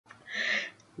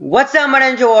What's up, my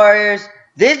Ninja Warriors?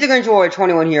 This is the Ninja Warrior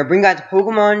 21 here, bring back the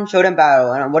Pokemon Showdown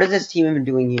Battle. And what is this team even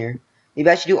doing here? Maybe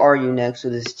I should do RU next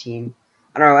with this team.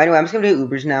 I don't know. Anyway, I'm just gonna do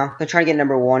Ubers now. I'm gonna try to get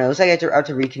number 1. It looks like I have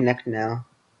to reconnect now.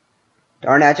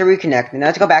 Darn it, I have to reconnect. And I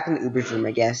have to go back in the Ubers room,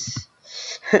 I guess.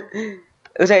 It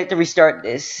looks like I have to restart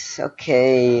this.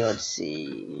 Okay, let's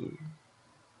see.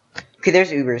 Okay,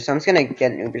 there's Ubers, so I'm just gonna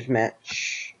get an Ubers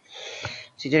match.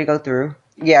 So did it go through?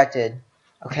 Yeah, it did.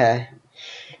 Okay.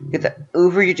 Get the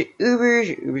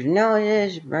Ubers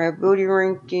analysis, booty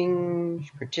rankings,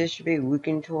 participate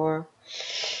weekend tour,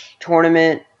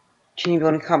 tournament, team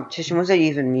building competition. What does that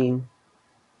even mean?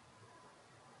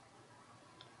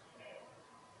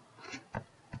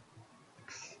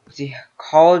 Let's see,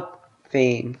 Hall of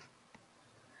Fame.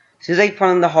 This is like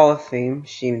from the Hall of Fame.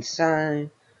 Steven Sign,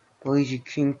 Luigi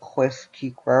King, Quest,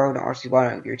 Key World, RC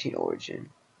Bottom, your team origin.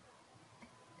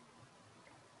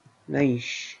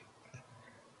 Nice.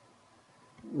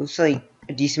 Looks like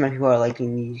a decent amount of people are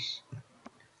liking these.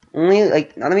 Only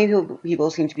like not many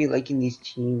people seem to be liking these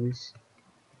teams.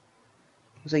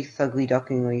 Looks like Thugly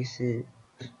Ducking likes it.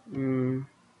 Looks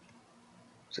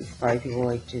like 5 people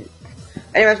liked it.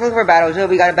 Anyway, let's look for battles. So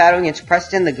we got a battle against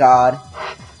Preston the God,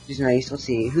 which is nice. Let's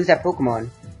see. Who's that Pokemon?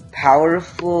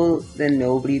 Powerful than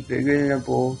nobody, bigger than a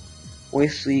bull. Only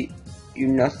sleep, you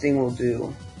nothing will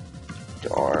do.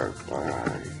 Dark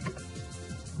line.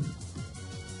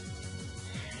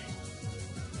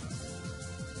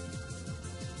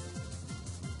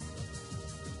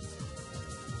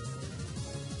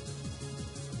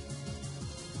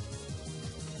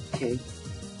 Okay.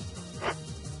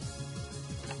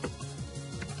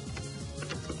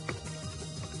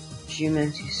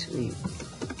 Geomancy sleep.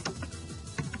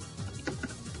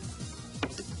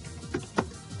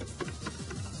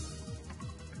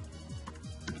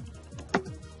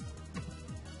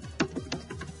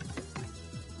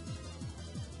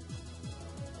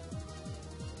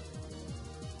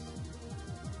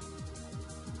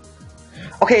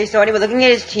 Okay, so anyway, looking at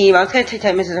his team, I was gonna take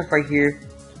 10 minutes off right here.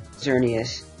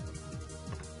 Xerneas.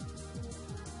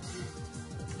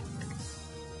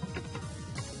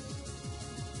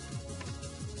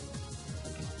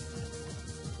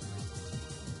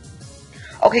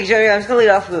 Okay, so I'm just gonna lead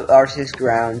off with our 6th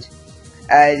ground.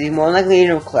 He's more likely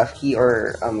to Klefki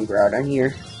or Groudon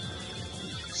here.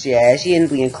 So yeah, I see him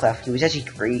being Klefki, which is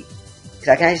actually great. Because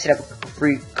I can actually set up a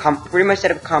free, pretty much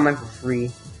set up a combine for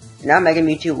free. And now Mega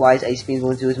Mewtwo wise Ice Beam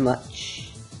won't do as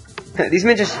much. these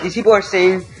people are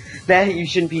saying that you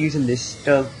shouldn't be using this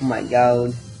stuff. Oh my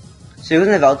god. So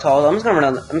using the Veltal, I'm just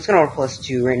gonna roll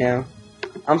 +2 right now.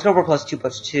 I'm just gonna roll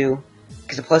 +2/+2.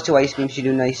 Because the +2 Ice Beam should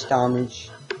do nice damage.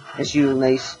 And should do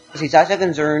nice. See, Sasha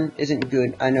and Zern isn't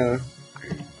good, I know,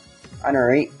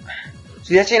 right? So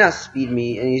he's actually not speed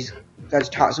me, and he's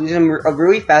a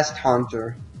really fast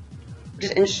taunter. Which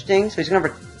is interesting, so he's gonna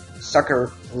have a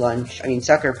sucker punch.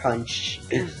 Sucker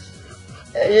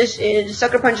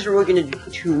punch is really gonna do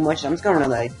too much. I'm just gonna run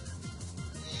that.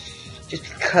 Just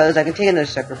because I can take another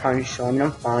sucker punch, so I mean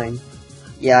I'm fine.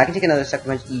 Yeah, I can take another sucker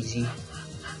punch easy.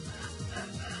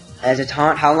 As a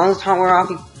taunt, how long does taunt wear off?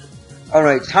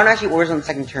 Alright, taunt actually wears on the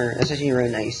 2nd turn. That's actually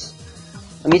really nice.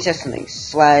 Let me test something.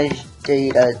 Slash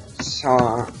data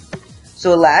taunt.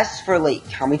 So it lasts for like,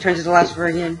 how many turns does it last for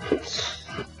again?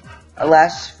 It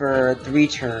lasts for 3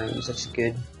 turns. That's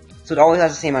good. So it always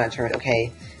has the same amount of turns.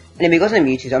 Okay. And if it goes into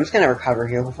Mewtwo, so I'm just gonna recover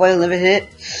here. Hopefully I live a hit.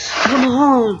 Come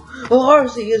on!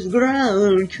 Arceus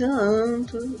ground, come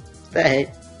to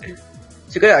that.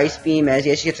 So good Ice Beam as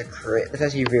he actually gets a crit. That's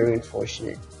actually very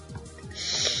unfortunate.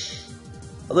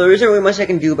 Although there isn't really much I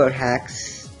can do about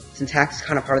hacks. Since hacks is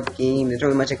kind of part of the game, there's not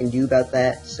really much I can do about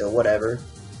that, so whatever.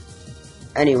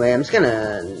 Anyway, I'm just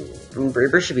gonna...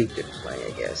 Braver should be good play,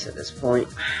 I guess, at this point.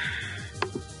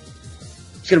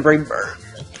 Just gonna bring Bird.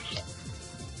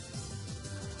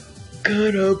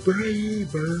 Gotta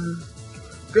Braver.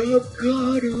 Gotta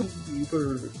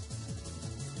Braver.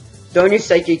 Don't use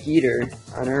Psychic Eater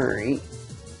on her, right?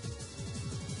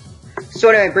 So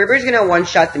anyway, Braver's gonna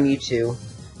one-shot the Mewtwo.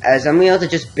 As I'm able to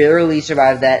just barely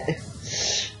survive that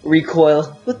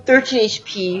recoil with 13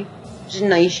 HP, which is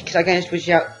nice because I can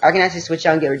actually switch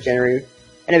out and get regenerated.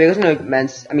 And if it goes into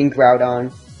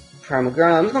Groudon, Primal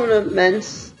Groudon, I'm just going to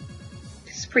Immense.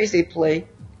 It's a pretty safe play,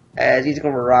 as he's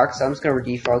going to Rock, so I'm just going to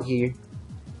Defog here.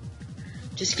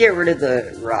 Just get rid of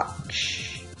the Rock.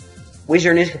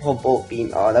 Wizardness can pull Bolt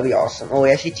Beam. Oh, that'd be awesome. Oh,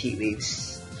 he actually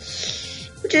T-Weaves,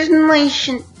 which is nice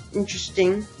and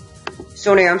interesting.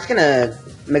 So anyway, I'm just gonna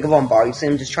Mega Ball Body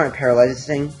Slam, just trying to paralyze this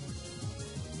thing.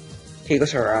 Okay, he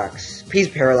goes for rocks. Please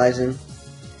paralyze him.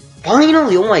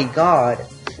 Finally! Oh my god!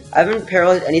 I haven't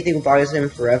paralyzed anything with Body Slam in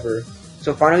forever.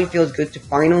 So finally feels good to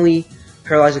finally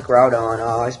paralyze a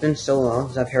Groudon. It's been so long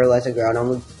since I paralyzed a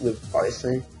Groudon with Body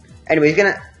Slam. Anyway, he's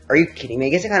gonna... Are you kidding me? I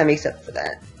guess it kind of makes up for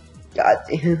that. God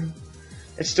damn.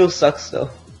 It still sucks though.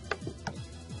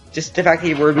 Just the fact that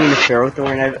he were being a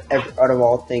Ferrothorn out of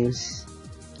all things.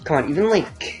 Come on, even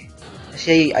like...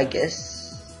 Say, I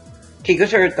guess... Okay, go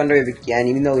start Thunder Wave again,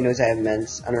 even though he knows I have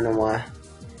Immense. I don't know why.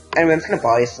 Anyway, I'm just gonna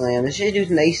Body Slam. This should do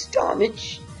nice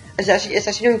damage. It's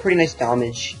actually doing pretty nice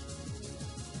damage.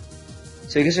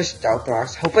 So he gets our Stealth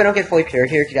Rocks. Hope I don't get fully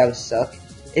parried here, because that would suck.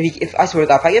 If I swear to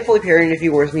God, if I get fully parried and if he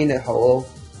wears me into Ho-Oh,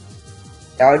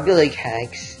 that would be like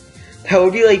hacks. That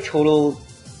would be like total.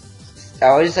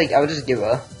 I would just give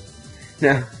up.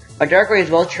 No, my Darkrai is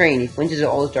well trained. He flinches at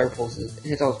all his Dark Pulses and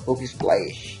hits all his Focus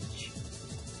Flash.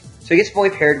 So he gets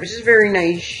fully parried, which is very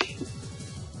nice.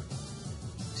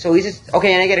 So at least it's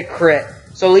okay, and I get a crit.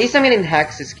 So at least I'm getting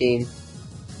hacks this game.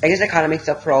 I guess that kind of makes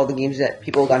up for all the games that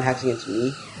people got hacks against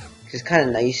me. It's kind of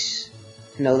nice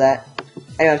to know that.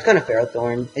 Anyway, I'm just going to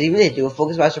Ferrothorn. Even if they do a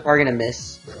Focus Blast, they're probably going to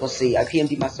miss. We'll see. I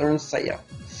PM'd my Thorn, so yeah.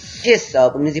 He has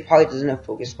sub. It means he probably doesn't have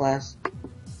Focus Blast.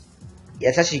 Yeah,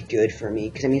 it's actually good for me,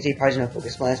 because it means he probably doesn't have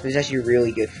Focus Blast, but it's actually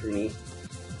really good for me.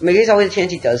 Maybe there's always a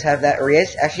chance he does have that, or he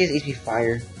actually has HP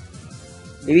Fire.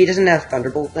 Maybe he doesn't have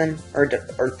Thunderbolt then, or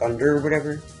Thunder or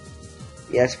whatever.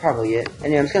 Yeah, that's probably it.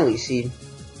 Anyway, I'm just going to Leaf Seed.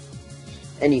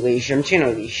 Anyway, I'm just going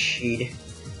to Leaf Seed.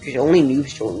 Because only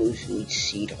noobs don't lose Leaf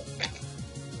Seed.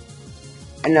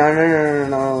 No.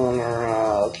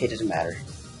 Okay, it doesn't matter.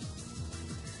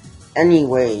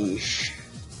 Anyways,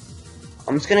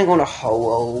 I'm just gonna go into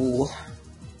Ho-Oh.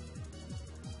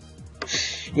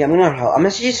 Yeah, I'm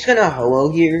actually just gonna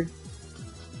Ho-Oh here.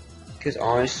 Because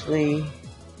honestly,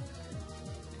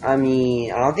 I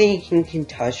mean, I don't think he can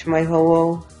touch my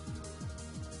Ho-Oh.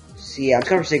 So yeah, I'm just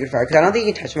gonna Sacred Fire because I don't think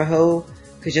he can touch my Ho-Oh.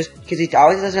 Because he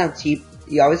obviously doesn't have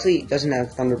he obviously doesn't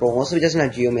have Thunderbolt. Also, he doesn't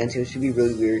have Geomancy, which would be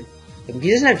really weird. Like, if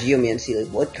he doesn't have Geomancy, like,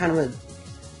 what kind of a...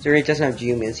 Zernius doesn't have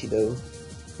Geomancy, though.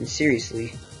 And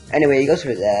seriously. Anyway, he goes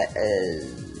for that.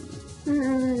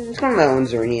 Let's go to my own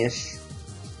Zernius.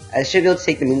 I should be able to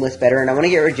take the Moonblast better, and I want to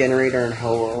get Regenerator and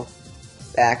Ho-Oh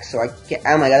back, so I can...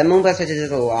 Oh my god, the Moonblast actually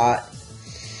does a lot.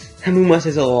 The Moonblast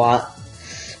does a lot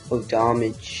of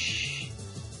damage.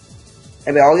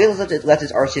 Anyway, all he has left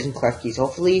is Arceus and Klefki, so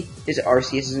hopefully his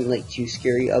Arceus isn't, like, too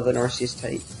scary of an Arceus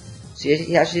type. So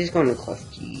he actually just going to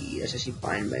Klefki. That's actually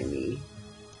fine by me.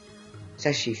 It's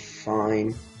actually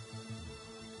fine.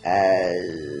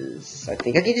 As I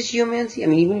think I can just Geomancy. I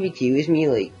mean, even if he KOs me,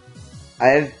 like, I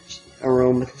have a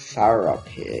room with Fire up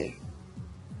here.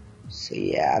 So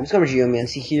yeah, I'm just going to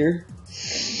Geomancy here.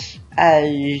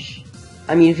 As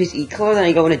I mean, if he's E-Color, then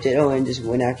I go into Ditto and just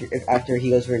win after he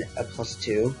goes for a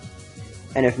 +2.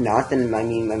 And if not, then I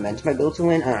mean, my Ments might be able to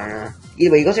win. I don't know.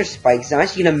 Either way, he goes for Spikes. I'm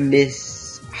actually gonna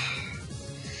miss.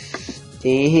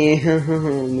 Damn,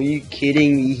 are you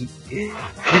kidding me?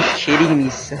 Are you kidding me,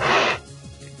 son?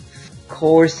 Of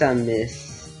course I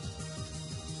miss.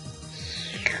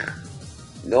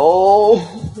 No.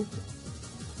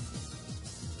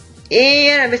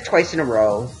 And I missed twice in a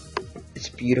row. It's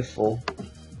beautiful.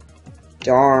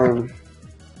 Darn.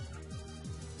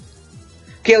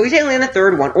 Okay, at least I land a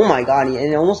third one. Oh my god, and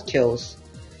it almost kills.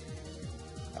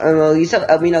 At least I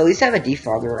have a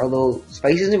defogger, although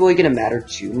Spikes isn't really gonna matter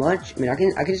too much. I mean, I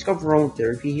can just go for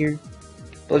Aromatherapy here,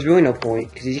 but there's really no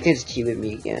point because he can just keep with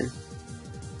me again.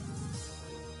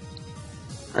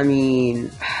 I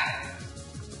mean,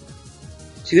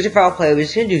 so he goes to Foul Play. We're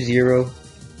just gonna do 0.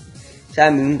 So I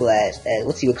have Moonblast.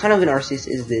 Let's see, what kind of an Arceus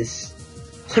is this?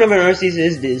 What kind of an Arceus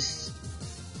is this?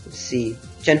 Let's see.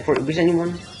 Gen 4. Was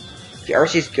anyone? Okay,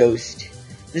 Arceus Ghost.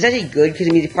 This is actually good because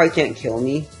it means he probably can't kill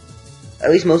me. At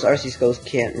least most Arceus Ghosts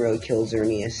can't really kill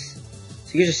Xerneas.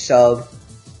 So here's a sub.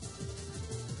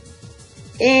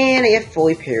 And I get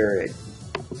fully parried.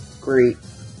 Great.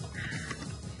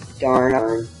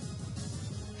 Darn.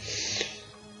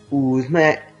 Ooh, with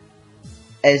my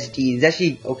SD, it's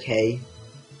actually okay.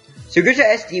 So Grisha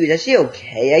SD was actually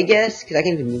okay, I guess, because I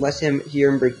can Moonblast him here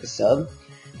and break the sub.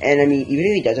 And I mean, even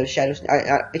if he does have Shadow Sneak,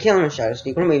 I can't let him Shadow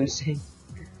Sneak. What am I even saying?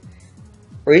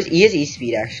 Or he has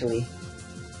E-Speed actually.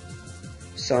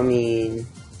 So I mean,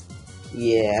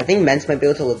 yeah, I think Ments might be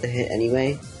able to live the hit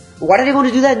anyway. But why did I want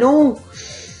to do that? No.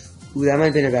 Ooh, that might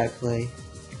have been a bad play.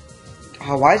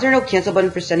 Oh, why is there no cancel button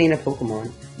for sending a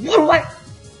Pokemon? What?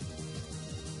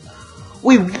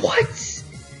 Wait, what?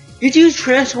 You use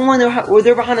transform when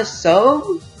they're behind a sub?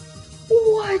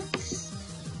 What?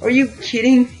 Are you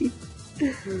kidding me?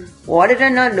 Why did I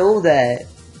not know that?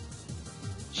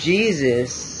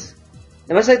 Jesus.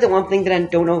 That must be like the one thing that I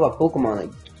don't know about Pokemon.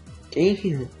 Like,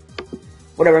 damn.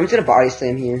 Whatever, I'm just gonna Body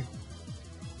Slam here.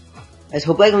 I just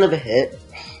hope I can live a hit.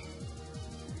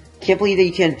 Can't believe that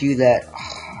you can't do that.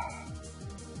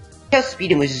 He has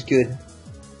speed, which is good.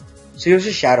 So here's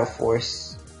a Shadow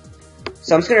Force.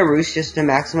 So I'm just gonna roost just to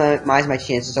maximize my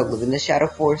chances of living this Shadow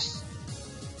Force.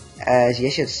 As he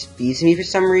actually has speed to me for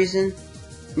some reason.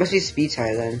 Must be speed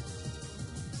tie then.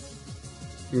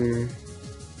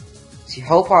 See,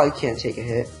 Hull probably can't take a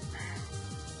hit.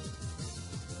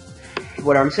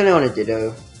 Whatever, I'm just gonna go on a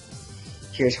Ditto.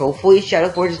 Here's hopefully Shadow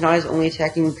Force is not his only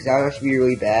attacking move, because that would actually be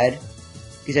really bad.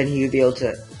 Because then he would be able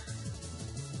to...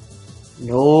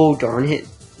 No, darn it.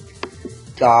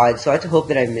 God, so I have to hope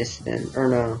that I miss then. Or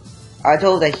no. I have to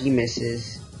hope that he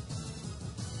misses.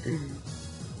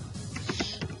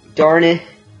 Darn it.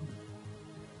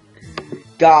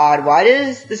 God, why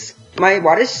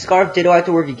does Scarf Ditto have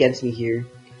to work against me here?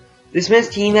 This man's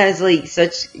team has like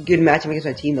such good matchup against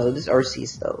my team though. This is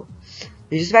Arceus though.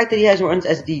 It's just the fact that he has runs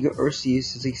SD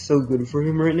Arceus is like so good for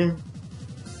him right now.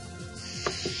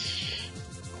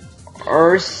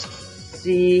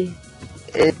 Arceus,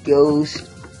 it goes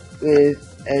with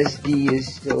SD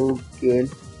is so good.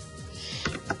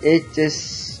 It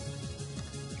just...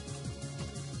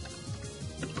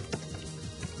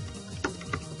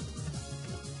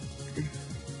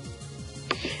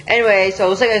 Anyway, so it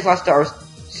looks like I just lost to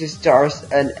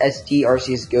an SD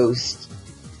Arceus Ghost.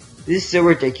 This is so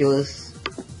ridiculous.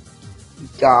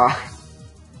 God.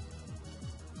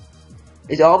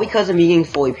 It's all because of me getting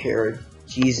fully paired.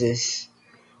 Jesus.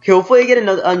 Okay, hopefully I get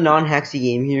a non-hacksy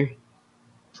game here.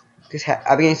 Because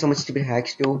I've been getting so much stupid hack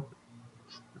skill.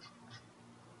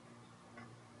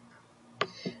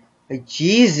 Like,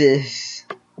 Jesus.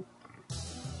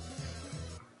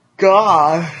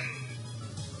 God.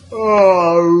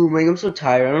 Oh, man, I'm so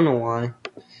tired. I don't know why.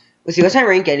 Let's see, what's my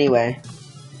rank anyway?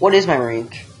 What is my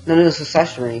rank? No, it's a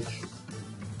slash rank.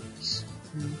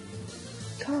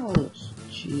 God,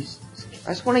 jeez. I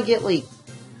just want to get, like...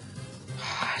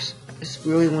 I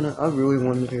really want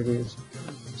to do this.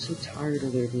 I'm so tired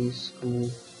of their school.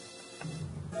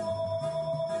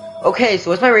 Okay, so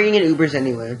what's my rating in Ubers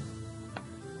anyway?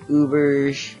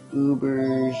 Ubers.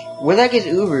 Where the heck is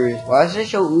Ubers? Why does it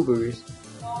show Ubers?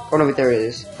 Oh no, wait, there it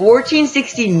is.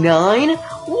 1469?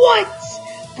 What?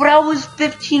 But I was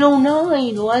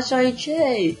 1509 last I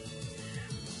checked.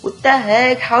 What the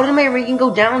heck? How did my ranking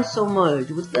go down so much?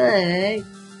 What the heck?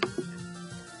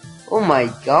 Oh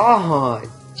my god.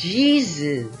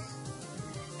 Jesus.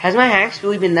 Has my hacks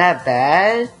really been that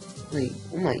bad? Like,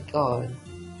 oh my god.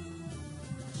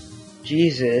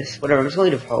 Jesus. Whatever, I'm just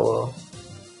going to Polo.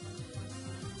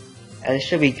 And it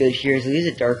should be good here. At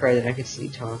least a Darkrai, then I can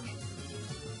sleep talk.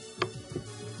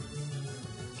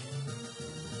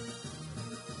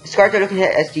 Scarf Ditto can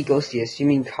hit SD Ghostius. You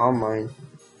mean Calm Mind.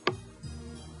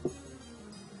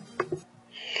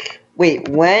 Wait,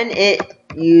 when it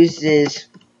uses...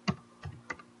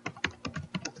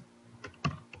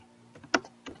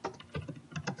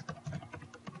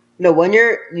 No, when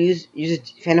you're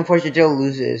uses Phantom Force, Ditto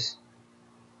loses.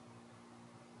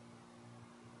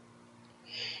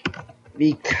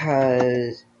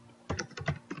 Because...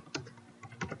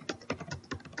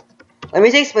 Let me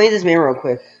just explain this man real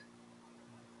quick.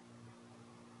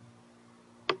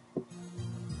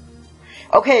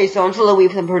 Okay, so I'm still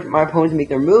waiting for my opponent to make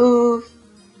their move.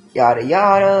 Yada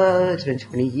yada. It's been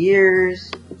 20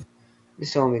 years. They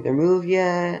still haven't made their move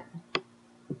yet.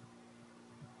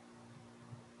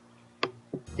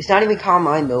 It's not even Calm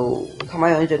Mind though. Calm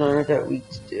Mind is not that weak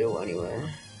to do anyway.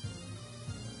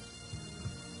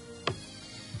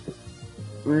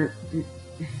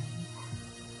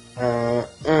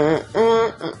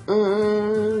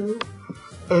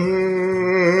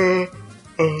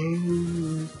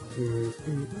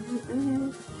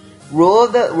 Roll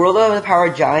of the Power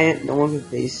Giant, no one can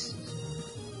face.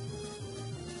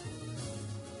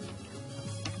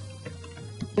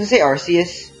 Does it say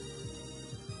Arceus?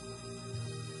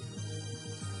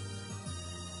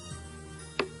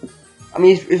 I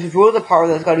mean, if it's Roll of the Power,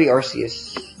 that's gotta be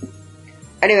Arceus.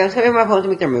 Anyway, I'm just gonna wait for my opponent to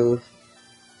make their move.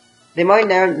 They might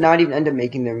not even end up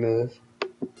making their move.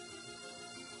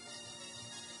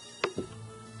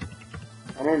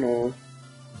 I don't know.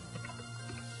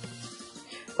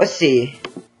 Let's see.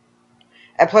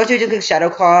 At plus 2, just click Shadow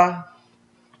Claw.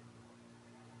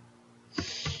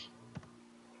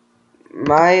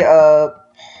 My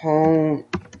opponent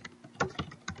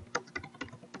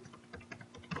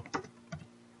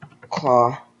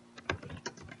Claw.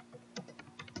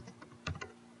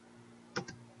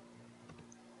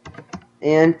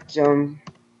 And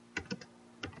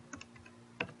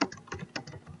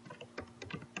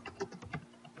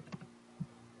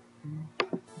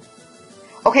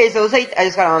okay, so it's like I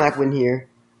just got an automatic win here.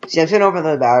 See, I'm just gonna open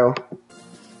the battle.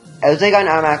 I was like on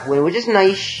automatic win, which is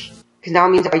nice, because now it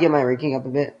means I get my ranking up a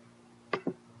bit.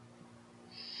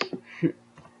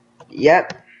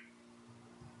 Yep.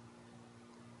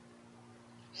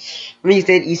 I mean, you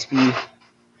said E-Speed.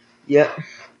 Yep.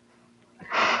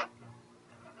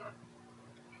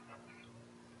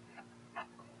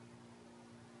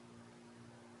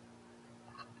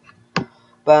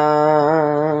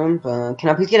 Bum, bum. Can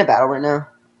I please get a battle right now?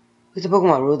 Who's the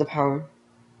Pokemon rule the power?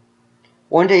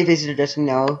 One day faces a destiny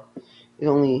now. It's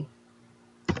only...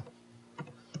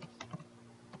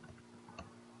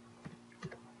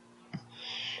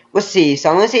 Let's see. So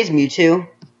I'm gonna say it's Mewtwo.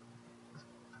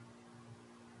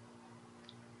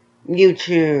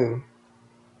 Mewtwo.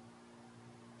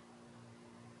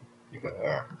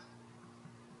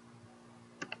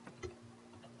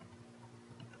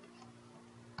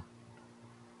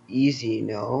 Easy,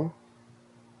 no.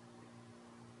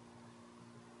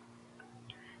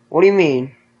 What do you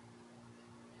mean?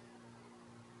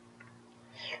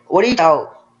 What do you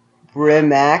out?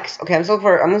 Brimax? Okay, I'm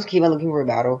gonna keep on looking for a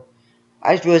battle.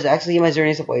 I just was actually my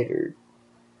journey up later.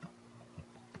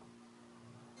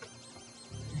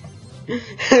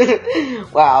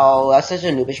 Wow, that's such a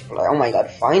noobish play. Oh my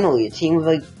god, finally, a team with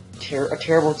like a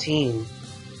terrible team.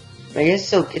 I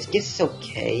guess it's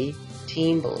okay.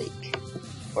 Team Blake.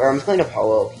 Or I'm just going to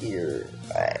Polo here.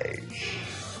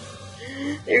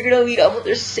 They're gonna lead up with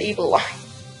their Sableye.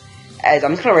 As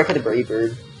I'm just gonna write for the Brave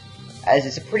Bird. As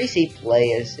it's a pretty safe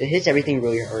play, as it hits everything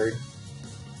really hard.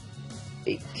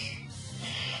 Big.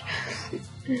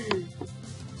 You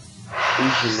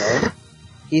know.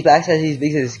 He's back says he's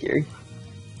big, so it's scary.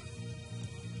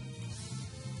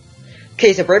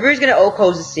 Okay, so Brave Bird's gonna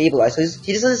O-Close the Sableye, so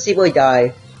he just lets the Sableye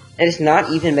die. And it's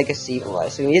not even Mega Sableye,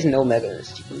 so he has no Mega in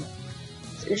his team.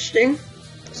 It's interesting.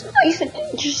 It's nice and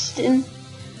interesting.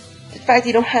 The fact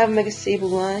you don't have Mega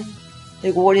Sableye.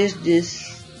 Like, what is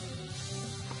this?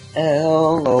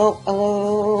 Hello,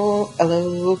 hello,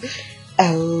 hello,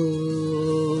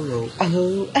 hello,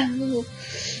 hello, hello,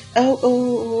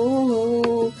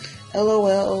 hello,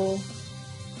 LOL.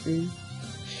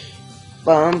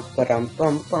 Bum bum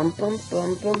bum bum bum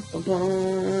bum bum bum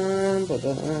bum.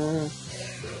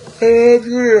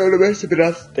 The best of it,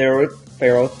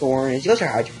 Ferrothorn. He goes for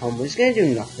Hydro Pump, but he's gonna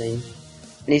do nothing.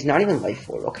 And he's not even Life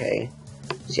Orb, okay.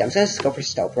 See, I'm just gonna go for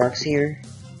Stealth Rocks here.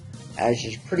 As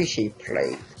is pretty safe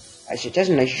play. As it does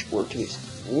a nice squirt to his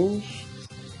moves.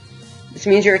 This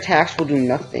means your attacks will do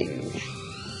nothing.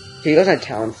 So he goes on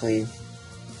Talonflame.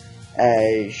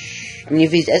 I mean,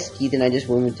 if he's SD, then I just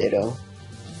win with Ditto.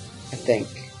 I think.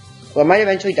 Well, I might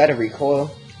eventually die to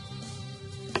Recoil.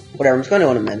 Whatever, I'm just going to go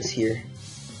on Immense here.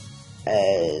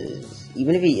 As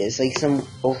even if he is like some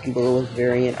bulky bullet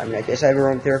variant, I mean, I guess I have a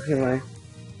run therapy line.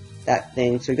 That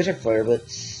thing. So he goes for Flare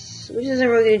Blitz, which isn't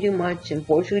really going to do much.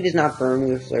 Unfortunately, does not burn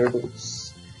me with Flare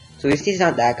Blitz. So he's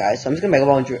not that guy. So I'm just going to Mega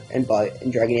Ball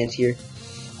and Dragon Dance here.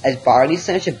 As Body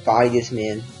Slam should body this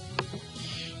man.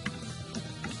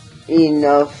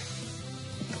 Enough.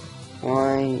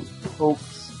 My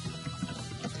hopes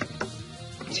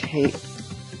take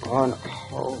on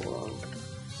Hollow.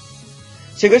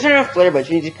 So he goes for a Flare Blitz,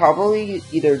 which means he probably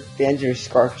either bans or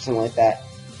Scarf or something like that.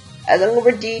 As I'm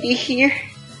over DD here.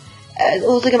 As it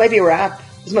looks like it might be a wrap.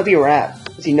 This might be a wrap.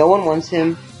 See, no one wants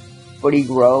him, but he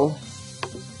grow.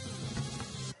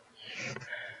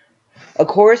 Of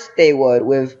course they would,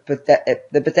 with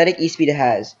the pathetic E-Speed it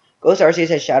has. Ghost Arceus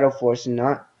has Shadow Force, and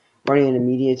not running an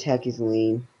immediate attack is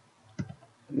lame.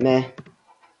 Meh.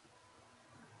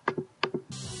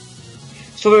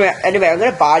 So anyway, I'm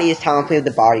gonna body his Talonflame with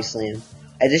the Body Slam.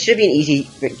 As this should be an easy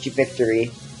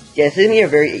victory. Yeah, this is gonna be a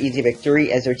very easy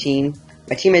victory as their team.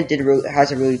 My team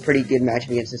has a really pretty good matchup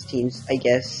against this team, I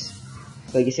guess.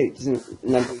 So I guess it doesn't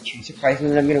not too surprising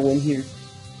that I'm gonna win here.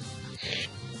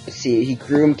 Let's see, he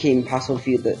grew and became impossible to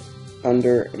defeat the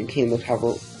Thunder and became the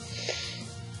power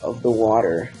of the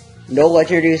water. No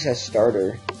legendaries as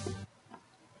starter.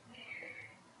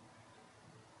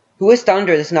 Who is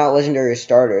Thunder? That's not legendary as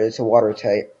starter, it's a water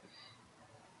type.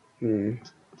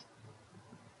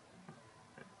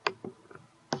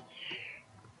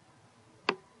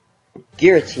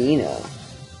 Giratina.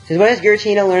 Since when has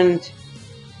Giratina learned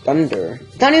Thunder?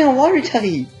 It's not even a water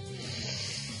type!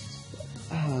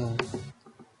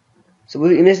 So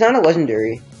it's not a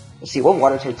legendary. Let's see, what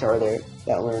water types are there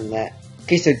that learn that?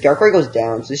 Okay, so Darkrai goes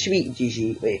down, so this should be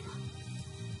GG. Wait.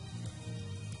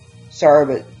 Sorry,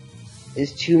 but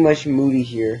it's too much moody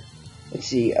here. Let's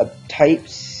see,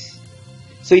 types.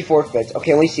 So he forfeits.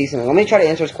 Okay, let me see something. Let me try to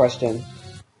answer this question.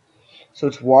 So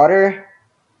it's water,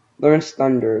 learns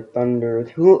thunder.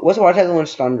 What's the water type that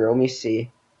learns thunder? Let me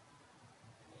see.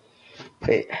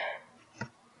 Wait.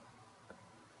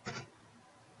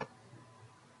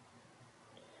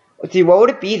 Let's see, what would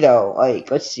it be though?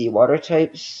 Like, let's see, water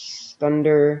types,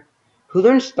 thunder. Who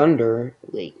learns thunder?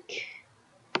 Lake.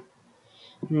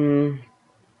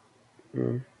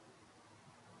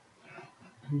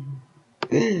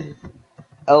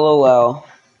 LOL.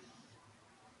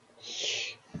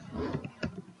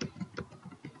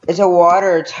 It's a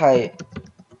water type.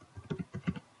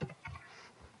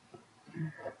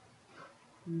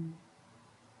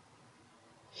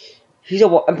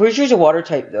 I'm pretty sure he's a water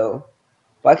type though.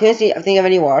 But I can't think of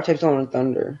any water types on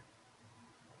thunder.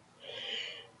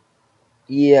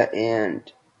 Yeah,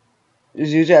 and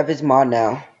Zuzu have his mod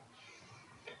now.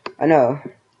 I know.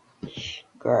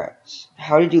 Guys,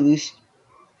 how did you lose?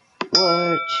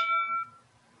 What?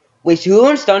 Wait, so who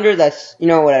learns thunder? That's,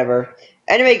 whatever.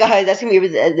 Anyway, guys, that's gonna be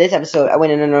this episode.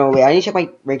 No, wait. I need to check my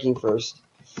ranking first.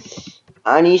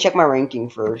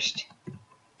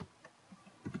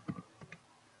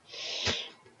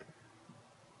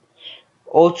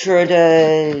 Ultra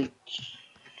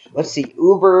let's see,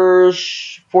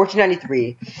 Uber's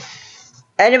 1493.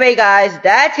 Anyway, guys,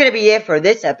 that's gonna be it for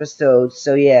this episode.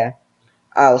 So yeah,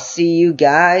 I'll see you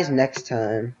guys next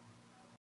time.